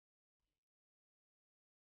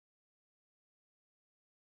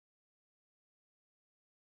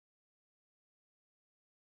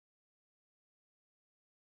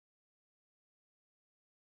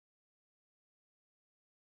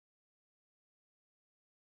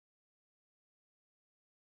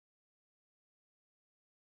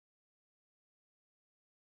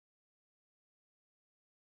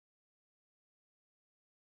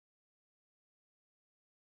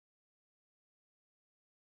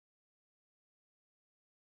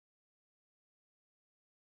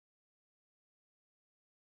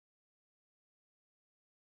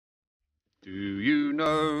Do you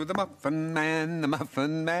know the Muffin Man, the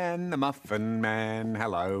Muffin Man, the Muffin Man?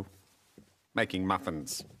 Hello. Making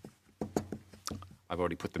muffins. I've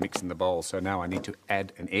already put the mix in the bowl, so now I need to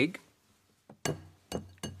add an egg.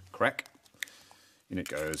 Crack. In it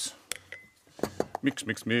goes. Mix,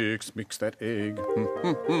 mix, mix, mix that egg.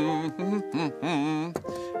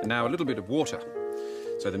 And now a little bit of water,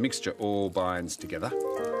 so the mixture all binds together.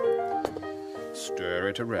 Stir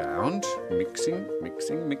it around, mixing,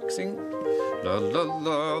 mixing, mixing. La la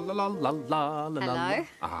la la la la la la.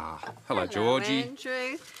 Hello. Hello, Georgie.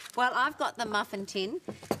 Andrew. Well, I've got the muffin tin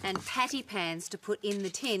and patty pans to put in the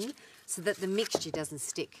tin so that the mixture doesn't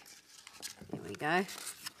stick. Here we go.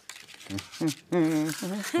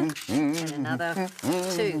 And another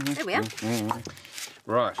 2. There we are.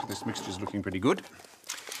 Right, this mixture's looking pretty good.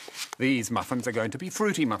 These muffins are going to be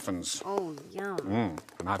fruity muffins. Oh, yum.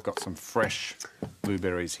 And I've got some fresh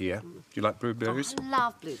blueberries here. Do you like blueberries? I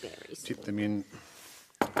love blueberries. Tip them in,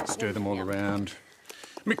 stir them all around.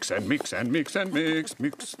 Mix and mix and mix and mix,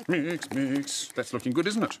 mix, mix, mix. That's looking good,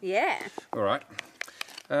 isn't it? Yeah. All right.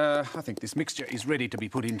 I think this mixture is ready to be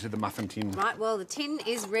put into the muffin tin. Right, well, the tin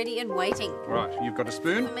is ready and waiting. Right, you've got a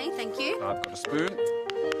spoon? For me, thank you. I've got a spoon.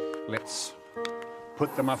 Let's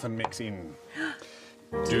put the muffin mix in.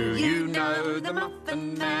 Do you know the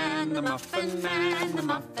Muffin Man, the Muffin Man, the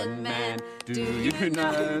Muffin Man? Do you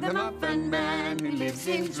know the Muffin Man who lives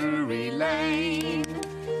in Drury Lane?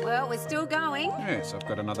 Well, we're still going. Yes, I've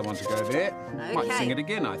got another one to go there. Might Okay. sing it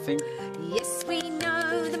again, I think. Yes, we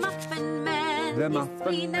know the Muffin Man. The Yes, we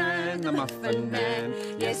Muffin know Man, the Muffin Man.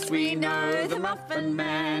 Yes, we know the Muffin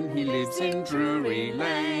Man. He lives in Drury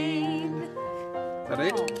Lane. Is that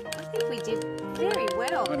it? Oh, I think we did very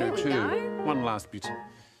well. I There know we too. go. One last bit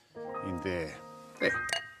in there. There.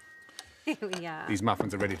 Here we are. These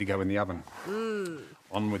muffins are ready to go in the oven.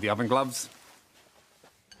 On with the oven gloves.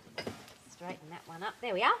 Straighten that one up.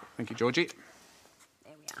 There we are. Thank you, Georgie.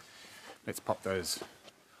 There we are. Let's pop those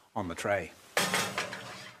on the tray.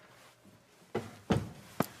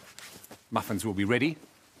 Muffins will be ready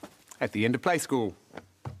at the end of play school.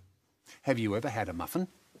 Have you ever had a muffin?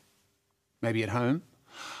 Maybe at home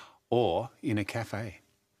or in a cafe?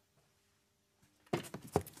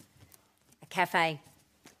 A cafe.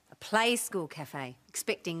 A play school cafe.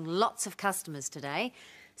 Expecting lots of customers today.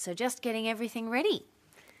 So just getting everything ready.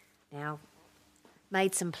 Now,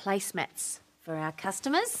 made some placemats for our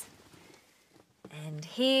customers. And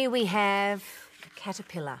here we have a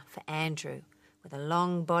caterpillar for Andrew with a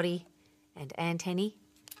long body and antennae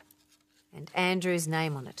and Andrew's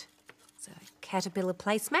name on it. So, caterpillar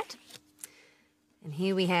placemat. And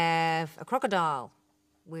here we have a crocodile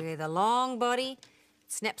with a long body,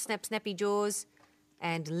 snap, snap, snappy jaws,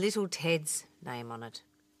 and little Ted's name on it.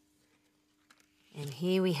 And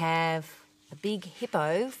here we have a big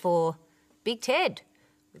hippo for Big Ted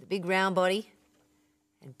with a big round body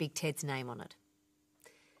and Big Ted's name on it.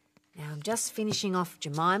 Now I'm just finishing off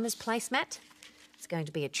Jemima's placemat. It's going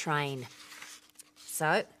to be a train.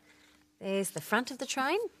 So there's the front of the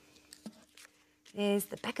train. There's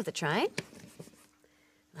the back of the train.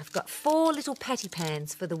 I've got 4 little patty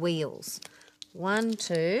pans for the wheels. 1,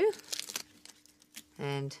 2,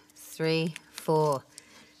 and 3, 4.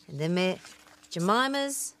 And then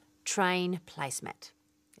Jemima's train placemat.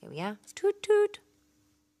 There we are. Toot, toot.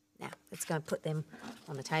 Now, let's go and put them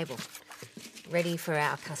on the table, ready for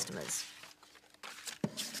our customers.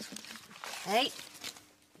 Okay,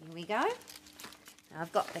 here we go. Now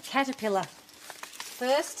I've got the caterpillar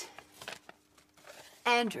first,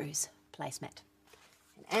 Andrew's placemat.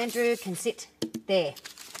 And Andrew can sit there.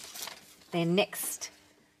 Then next,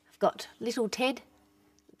 I've got little Ted,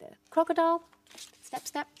 the crocodile, snap,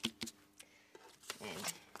 snap.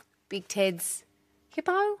 And Big Ted's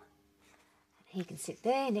hippo. He can sit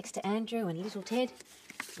there next to Andrew and little Ted.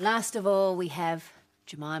 Last of all, we have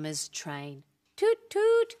Jemima's train. Toot,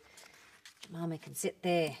 toot. Jemima can sit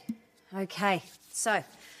there. Okay, so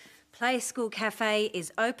Play School Cafe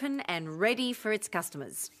is open and ready for its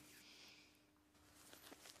customers.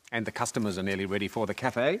 And the customers are nearly ready for the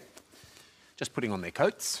cafe. Just putting on their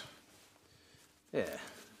coats. Yeah,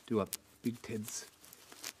 do up Big Ted's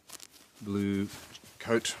blue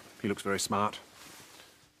coat. He looks very smart.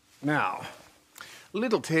 Now,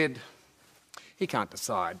 little Ted, he can't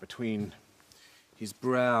decide between his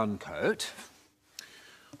brown coat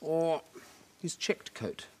or his checked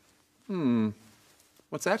coat.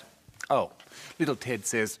 What's that? Oh, little Ted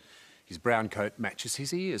says his brown coat matches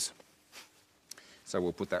his ears. So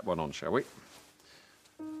we'll put that one on, shall we?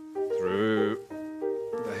 Through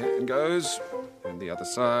the hand goes, and the other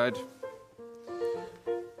side.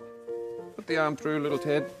 Put the arm through, little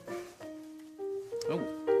Ted. Oh,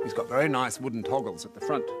 He's got very nice wooden toggles at the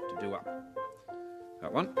front to do up.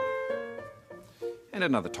 That one. And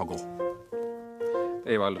another toggle.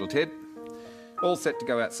 There you are, little Ted. All set to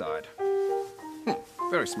go outside.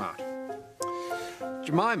 Very smart.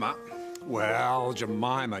 Jemima, well,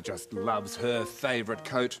 Jemima just loves her favourite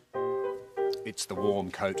coat. It's the warm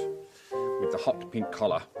coat with the hot pink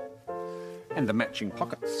collar and the matching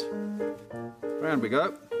pockets. Round we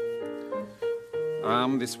go.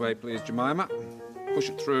 Arm this way, please, Jemima. Push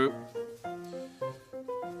it through.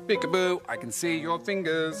 Peekaboo, I can see your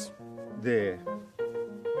fingers. There.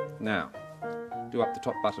 Now, do up the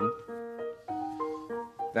top button.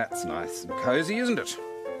 That's nice and cosy, isn't it?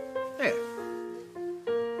 There.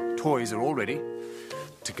 Toys are all ready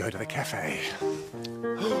to go to the cafe.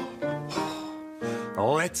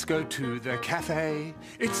 Let's go to the cafe.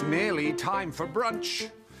 It's nearly time for brunch.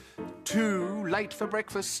 Too late for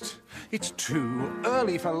breakfast. It's too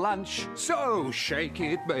early for lunch. So shake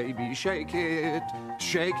it, baby, shake it.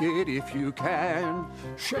 Shake it if you can.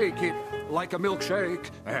 Shake it like a milkshake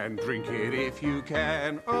and drink it if you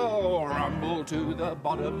can. Oh, rumble to the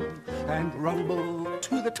bottom and rumble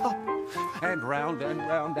to the top. And round and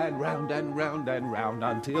round and round and round and round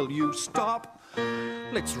until you stop.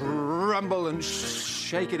 Let's rumble and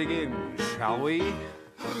shake it again, shall we?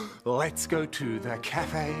 Let's go to the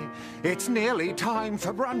cafe. It's nearly time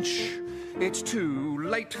for brunch. It's too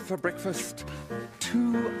late for breakfast.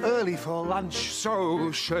 Too early for lunch.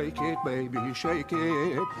 So shake it, baby, shake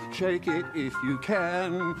it. Shake it if you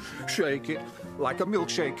can. Shake it like a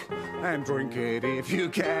milkshake and drink it if you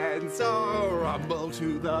can. So rumble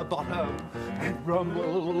to the bottom and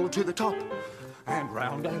rumble to the top. And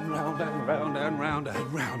round and round and round and round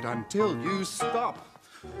and round until you stop.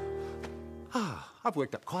 I've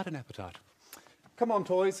worked up quite an appetite. Come on,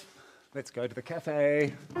 toys. Let's go to the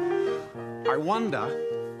cafe. I wonder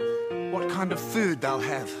what kind of food they'll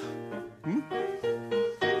have.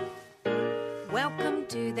 Welcome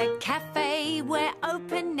to the cafe. We're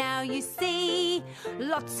open now, you see.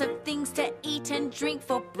 Lots of things to eat and drink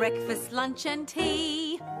for breakfast, lunch and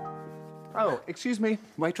tea. Oh, excuse me,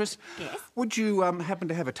 waitress. Yes? Would you happen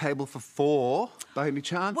to have a table for 4, by any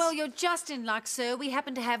chance? Well, you're just in luck, sir. We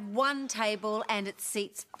happen to have one table and it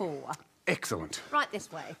seats 4. Excellent. Right this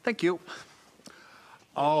way. Thank you.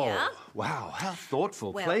 Oh, Yeah. wow, how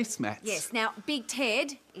thoughtful. Well, Placemats. Yes. Now, Big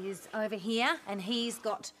Ted is over here and he's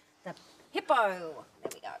got the hippo.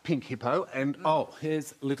 There we go. Pink hippo. And,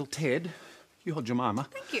 here's little Ted. You hold Jemima.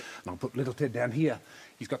 Thank you. And I'll put little Ted down here.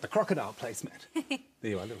 He's got the crocodile placemat.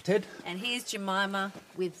 There you are, little Ted. And here's Jemima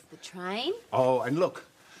with the train. Oh, and look,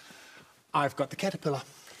 I've got the caterpillar.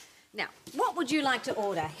 Now, what would you like to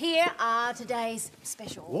order? Here are today's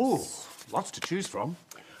specials. Oh, lots to choose from.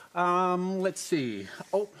 Let's see.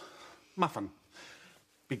 Oh, muffin.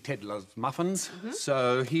 Big Ted loves muffins,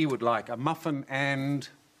 so he would like a muffin and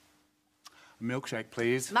a milkshake,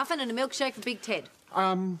 please. Muffin and a milkshake for Big Ted.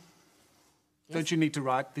 Don't you need to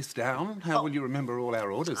write this down? How will you remember all our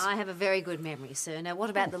orders? I have a very good memory, sir. Now, what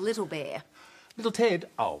about the little bear? Little Ted?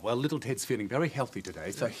 Oh, well, little Ted's feeling very healthy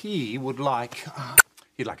today, so he would like...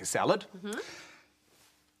 he'd like a salad.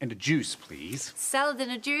 And a juice, please. Salad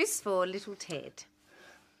and a juice for little Ted.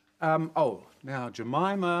 Now,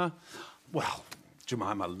 Jemima... Well,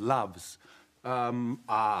 Jemima loves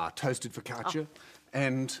toasted focaccia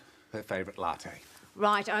and her favourite latte.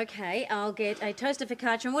 Right, OK. I'll get a toasted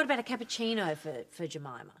focaccia. And what about a cappuccino for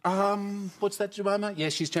Jemima? What's that, Jemima?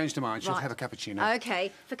 Yes, she's changed her mind. She'll have a cappuccino. OK.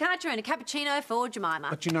 Focaccia and a cappuccino for Jemima.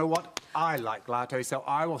 But you know what? I like latte, so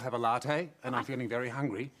I will have a latte, and I'm feeling very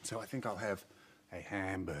hungry, so I think I'll have a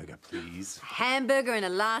hamburger, please. Hamburger and a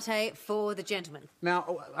latte for the gentleman.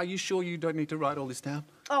 Now, are you sure you don't need to write all this down?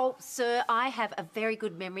 Oh, sir, I have a very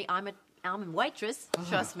good memory. I'm a waitress.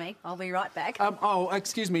 Trust me. I'll be right back.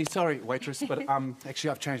 Excuse me. Sorry, waitress, but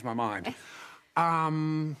actually I've changed my mind.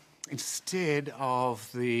 Instead of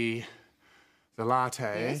the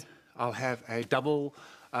latte, Yes? I'll have a double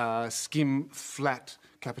skim flat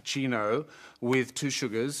cappuccino with 2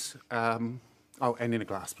 sugars. And in a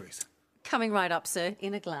glass, please. Coming right up, sir,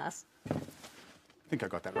 in a glass. I think I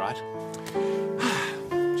got that right.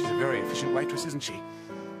 She's a very efficient waitress, isn't she?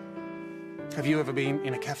 Have you ever been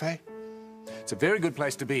in a cafe? It's a very good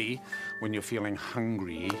place to be when you're feeling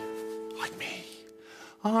hungry, like me.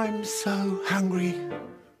 I'm so hungry.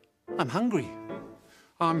 I'm hungry.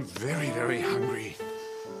 I'm very, very hungry.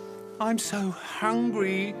 I'm so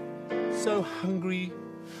hungry. So hungry.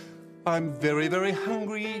 I'm very, very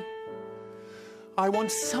hungry. I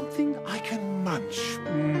want something I can munch.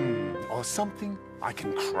 Or something I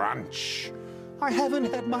can crunch. I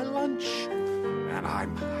haven't had my lunch. And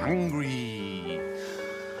I'm hungry.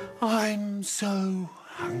 I'm so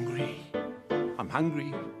hungry. I'm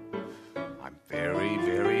hungry. I'm very,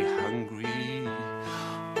 very hungry.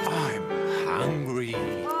 I'm hungry.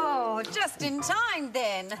 Oh, just in time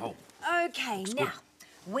then. Oh. OK, now,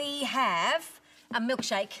 we have a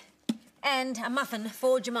milkshake and a muffin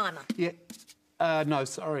for Jemima. Yeah. No,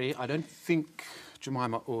 sorry. I don't think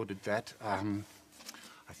Jemima ordered that.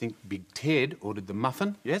 I think Big Ted ordered the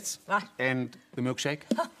muffin, yes? Right. And the milkshake.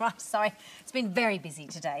 Oh, right, sorry. It's been very busy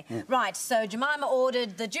today. Right, so Jemima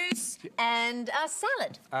ordered the juice and a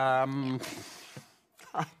salad.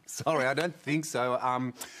 Sorry, I don't think so.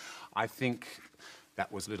 I think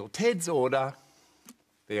that was little Ted's order.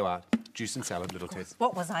 There you are. Juice and salad, little Ted.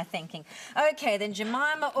 What was I thinking? OK, then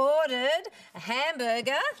Jemima ordered a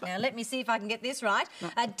hamburger. Now, let me see if I can get this right.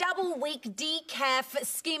 A double week decaf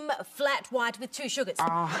skim flat white with 2 sugars.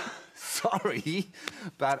 Sorry,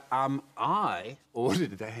 but I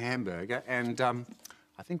ordered the hamburger and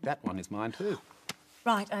I think that one is mine too.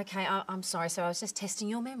 Right, OK, I'm sorry. So I was just testing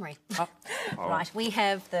your memory. Oh. Right, we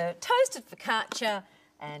have the toasted focaccia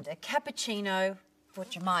and a cappuccino for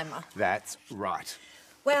Jemima. That's right.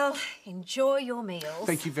 Well, enjoy your meals.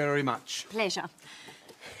 Thank you very much. Pleasure.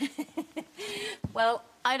 Well,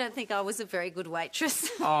 I don't think I was a very good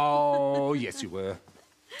waitress. Oh, yes, you were.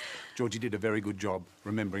 Georgie did a very good job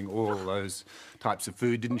remembering all those types of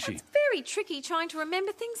food, didn't she? It's very tricky trying to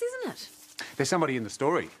remember things, isn't it? There's somebody in the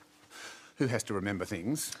story who has to remember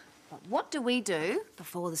things. But what do we do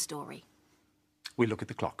before the story? We look at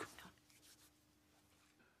the clock.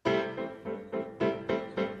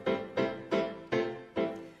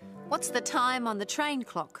 What's the time on the train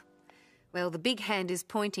clock? Well, the big hand is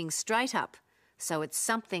pointing straight up, so it's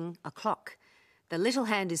something o'clock. The little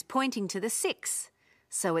hand is pointing to the 6,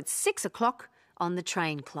 so it's 6 o'clock on the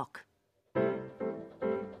train clock.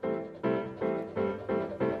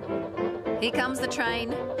 Here comes the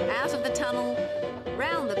train, out of the tunnel,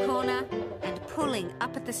 round the corner and pulling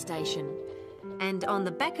up at the station. And on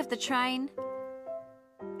the back of the train,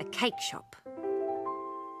 a cake shop.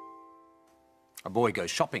 A boy goes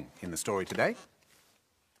shopping in the story today.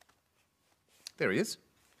 There he is.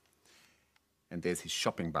 And there's his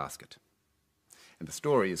shopping basket. And the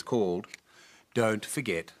story is called Don't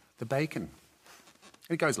Forget the Bacon.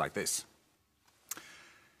 It goes like this.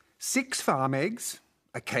 6 farm eggs,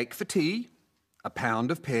 a cake for tea, a pound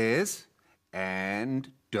of pears,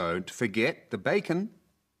 and don't forget the bacon.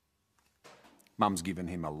 Mum's given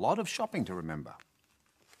him a lot of shopping to remember.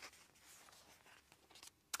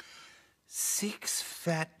 6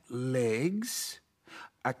 fat legs,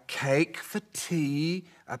 a cake for tea,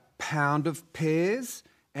 a pound of pears,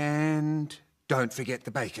 and don't forget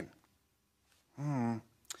the bacon.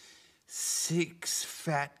 6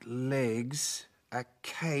 fat legs, a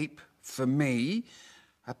cape for me,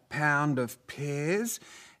 a pound of pears,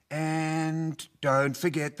 and don't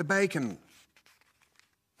forget the bacon.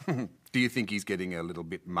 Do you think he's getting a little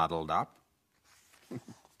bit muddled up?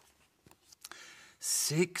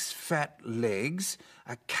 6 fat legs,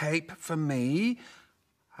 a cape for me,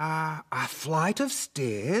 a flight of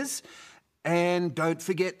stairs, and don't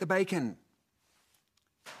forget the bacon.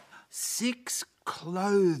 6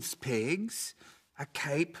 clothes pegs, a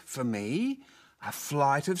cape for me, a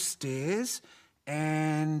flight of stairs,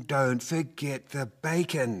 and don't forget the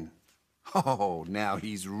bacon. Oh, now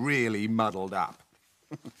he's really muddled up.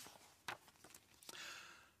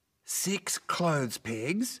 6 clothes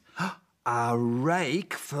pegs, a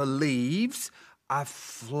rake for leaves, a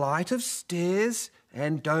flight of stairs,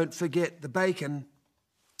 and don't forget the bacon.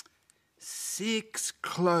 6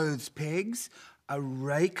 clothes pegs, a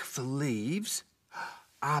rake for leaves,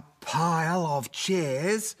 a pile of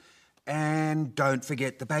chairs, and don't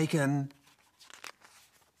forget the bacon.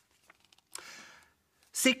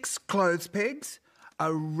 6 clothes pegs,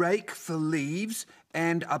 a rake for leaves,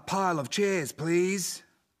 and a pile of chairs, please.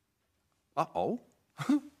 Uh-oh.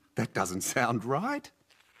 That doesn't sound right.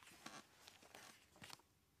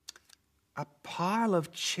 A pile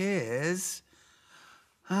of chairs,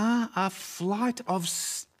 a flight of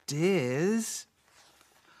stairs,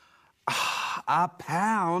 a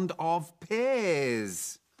pound of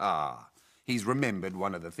pears. He's remembered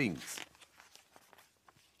one of the things.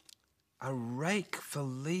 A rake for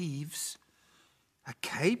leaves, a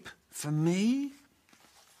cape for me,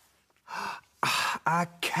 a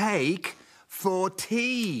cake for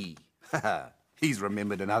tea. He's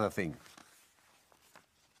remembered another thing.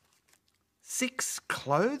 6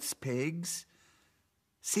 clothes pegs,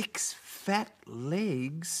 6 fat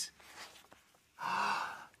legs,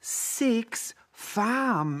 6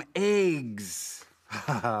 farm eggs.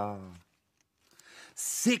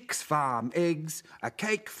 6 farm eggs, a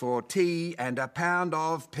cake for tea, and a pound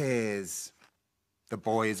of pears. The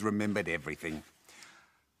boy has remembered everything.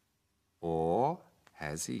 Or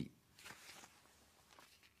has he?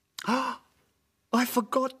 I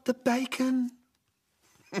forgot the bacon.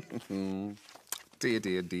 Dear,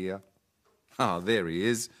 dear, dear. Oh, there he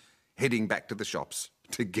is, heading back to the shops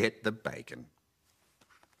to get the bacon.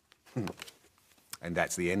 And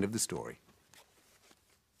that's the end of the story.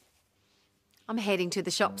 I'm heading to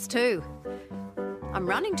the shops too. I'm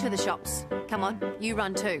running to the shops. Come on, you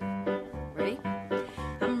run too. Ready?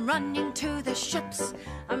 I'm running to the shops.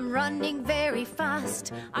 I'm running very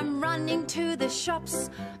fast. I'm running to the shops.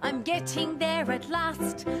 I'm getting there at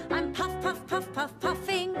last. I'm puff, puff, puff, puff,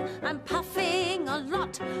 puffing. I'm puffing a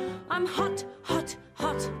lot. I'm hot, hot,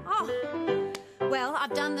 hot. Oh. Well,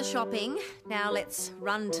 I've done the shopping. Now let's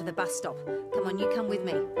run to the bus stop. Come on, you come with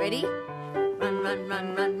me. Ready? Run, run,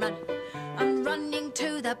 run, run, run. I'm running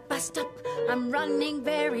to the bus stop. I'm running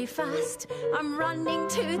very fast. I'm running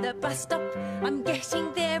to the bus stop. I'm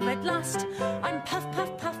getting there at last. I'm puff,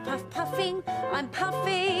 puff, puff, puff, puffing. I'm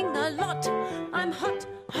puffing a lot. I'm hot,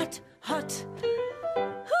 hot, hot.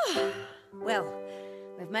 Whew. Well,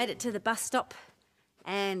 we've made it to the bus stop.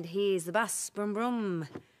 And here's the bus, brum brum,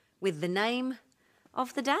 with the name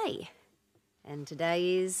of the day. And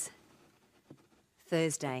today is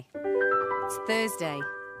Thursday. It's Thursday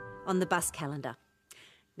on the bus calendar.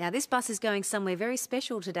 Now, this bus is going somewhere very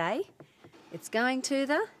special today. It's going to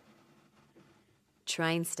the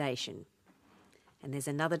train station. And there's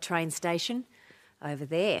another train station over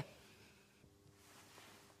there.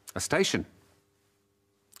 A station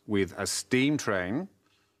with a steam train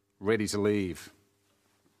ready to leave.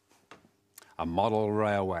 A model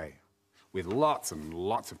railway with lots and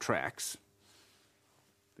lots of tracks.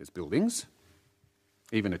 There's buildings,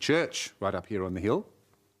 even a church right up here on the hill,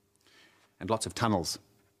 and lots of tunnels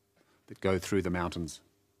that go through the mountains.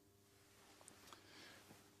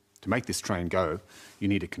 To make this train go, you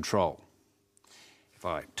need a control. If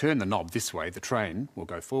I turn the knob this way, the train will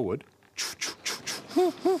go forward.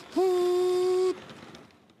 If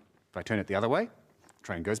I turn it the other way, the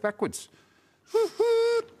train goes backwards.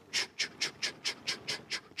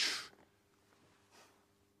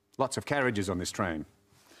 Lots of carriages on this train.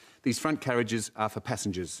 These front carriages are for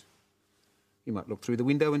passengers. You might look through the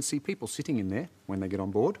window and see people sitting in there when they get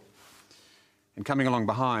on board. And coming along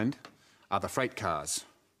behind are the freight cars.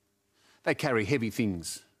 They carry heavy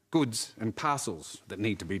things, goods and parcels that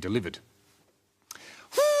need to be delivered.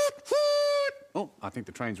 Oh, I think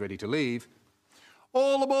the train's ready to leave.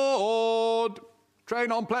 All aboard!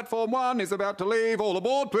 Train on platform 1 is about to leave. All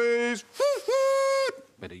aboard, please.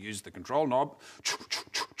 Better use the control knob.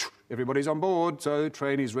 Everybody's on board, so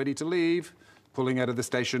train is ready to leave. Pulling out of the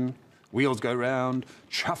station, wheels go round,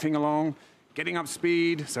 chuffing along, getting up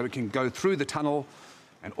speed so it can go through the tunnel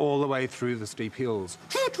and all the way through the steep hills.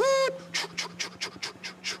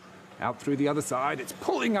 Out through the other side, it's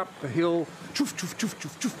pulling up the hill,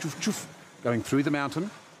 going through the mountain,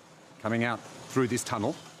 coming out through this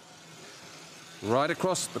tunnel, right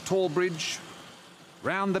across the tall bridge,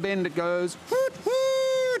 round the bend it goes.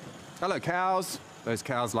 Hello, cows. Those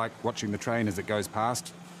cows like watching the train as it goes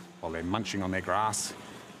past while they're munching on their grass.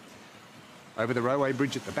 Over the railway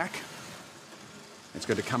bridge at the back. It's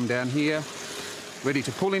going to come down here, ready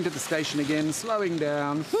to pull into the station again, slowing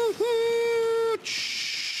down.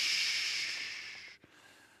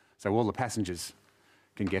 So all the passengers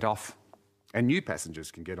can get off and new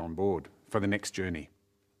passengers can get on board for the next journey.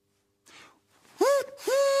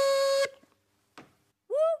 Woo-woo!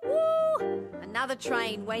 Another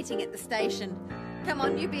train waiting at the station. Come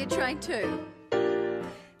on, you be a train too.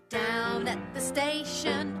 Down at the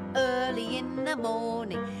station, early in the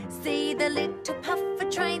morning, see the little puffer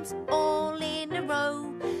trains all in a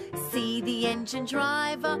row. See the engine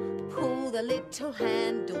driver pull the little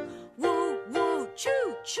handle. Woo, woo,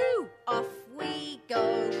 choo, choo, off we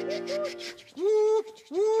go. Woo,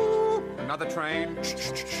 woo. Another train.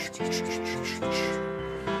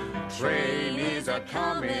 Train is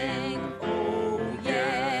a-coming, oh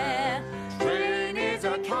yeah. Train is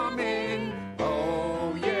a-coming,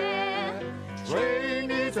 oh yeah. Train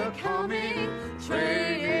is a-coming,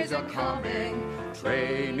 train is a-coming,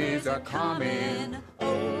 train is a-coming,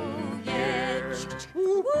 oh yeah.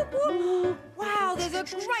 Woo, woo, woo. Wow, there's a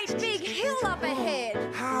great big hill up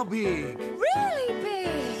ahead. How big? Really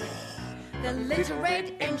big. The little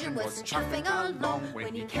red engine was chuffing along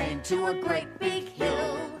when he came to a great big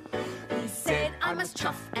hill. He said, I must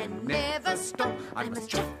chuff and never stop. I must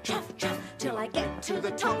chuff, chuff, chuff till I get to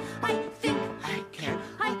the top. I think I can,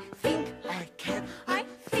 I think I can, I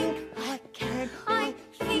think I can, I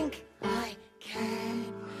think I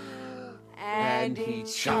can. And he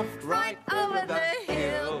chuffed right over the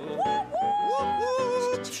hill. Woo, woo.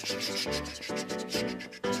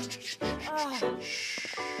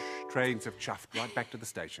 Trains have chuffed right back to the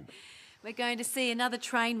station. We're going to see another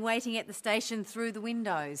train waiting at the station through the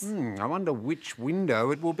windows. I wonder which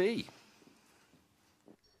window it will be.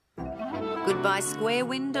 Goodbye, square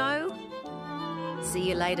window. See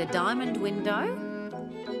you later, diamond window.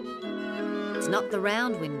 It's not the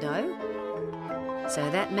round window, so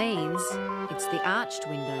that means it's the arched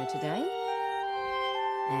window today.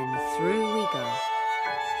 And through we go.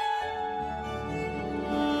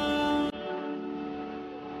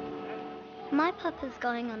 My papa's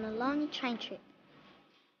going on a long train trip.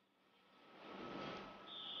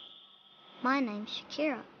 My name's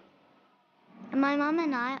Shakira. And my mum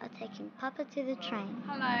and I are taking Papa to the train.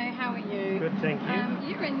 Hello, how are you? Good, thank you.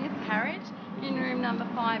 You're in this carriage in room number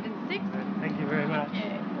 5 and 6. Thank you very much.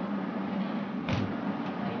 Yeah.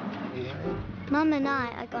 Mum and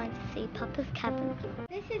I are going to see Papa's cabin.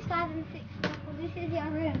 This is 5 and 6, Papa. This is your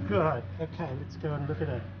room. Good. Okay, let's go and look at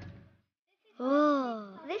it.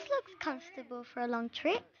 Oh, this looks comfortable for a long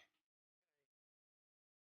trip.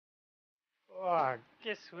 Oh,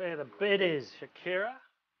 guess where the bed is, Shakira?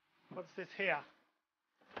 What's this here?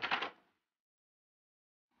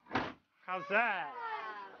 How's that?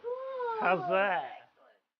 How's that?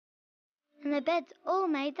 And the bed's all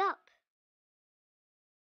made up.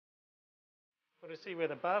 Want to see where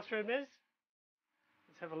the bathroom is?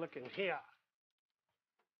 Let's have a look in here.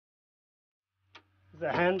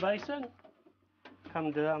 There's a hand basin.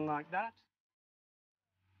 Come down like that.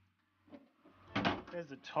 There's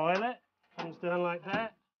the toilet. Comes down like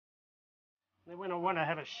that. And then when I want to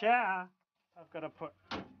have a shower, I've got to put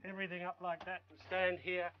everything up like that and stand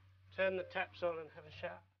here, turn the taps on and have a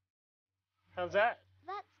shower. How's that?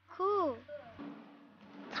 That's cool.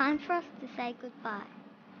 Time for us to say goodbye.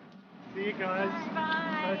 See you guys.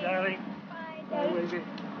 Bye. Bye, darling. Bye. Bye, Weezy.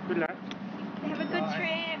 Good luck. Have a good Bye.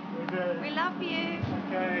 trip. We love you.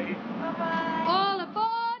 Okay. Bye-bye. All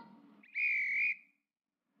aboard!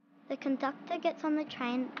 The conductor gets on the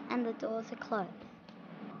train and the doors are closed.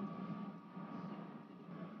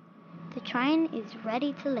 The train is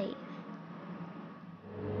ready to leave.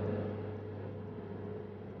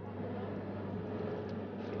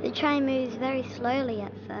 The train moves very slowly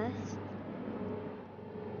at first.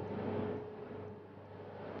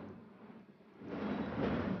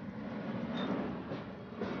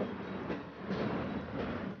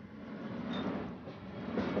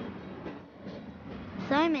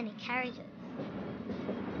 So many carriages.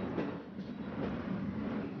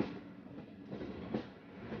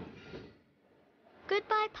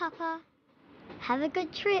 Goodbye, Papa. Have a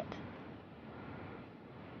good trip.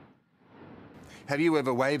 Have you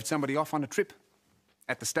ever waved somebody off on a trip?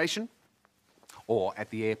 At the station? Or at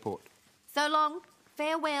the airport? So long,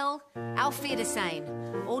 farewell, auf Wiedersehen.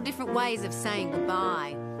 All different ways of saying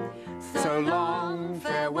goodbye. So long,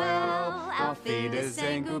 farewell, auf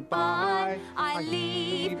Wiedersehen, goodbye. I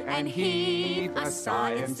leave and heave a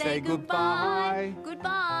sigh and say goodbye.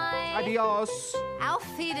 Goodbye. Adios. Auf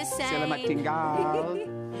Wiedersehen. Selamat tinggal.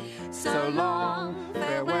 So long,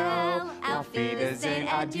 farewell, auf Wiedersehen,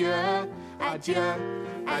 adieu, adieu,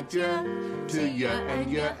 adieu, to you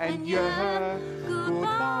and you and you.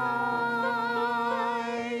 Goodbye.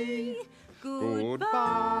 Goodbye.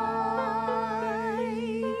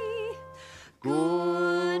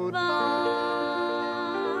 Goodbye.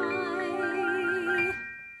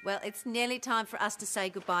 Well, it's nearly time for us to say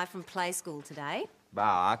goodbye from play school today.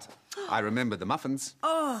 But I remember the muffins.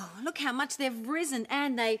 Oh, look how much they've risen,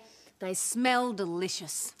 and they smell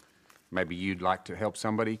delicious. Maybe you'd like to help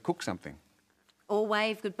somebody cook something. Or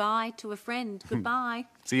wave goodbye to a friend. Goodbye.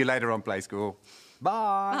 See you later on Play School.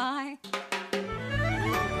 Bye. Bye.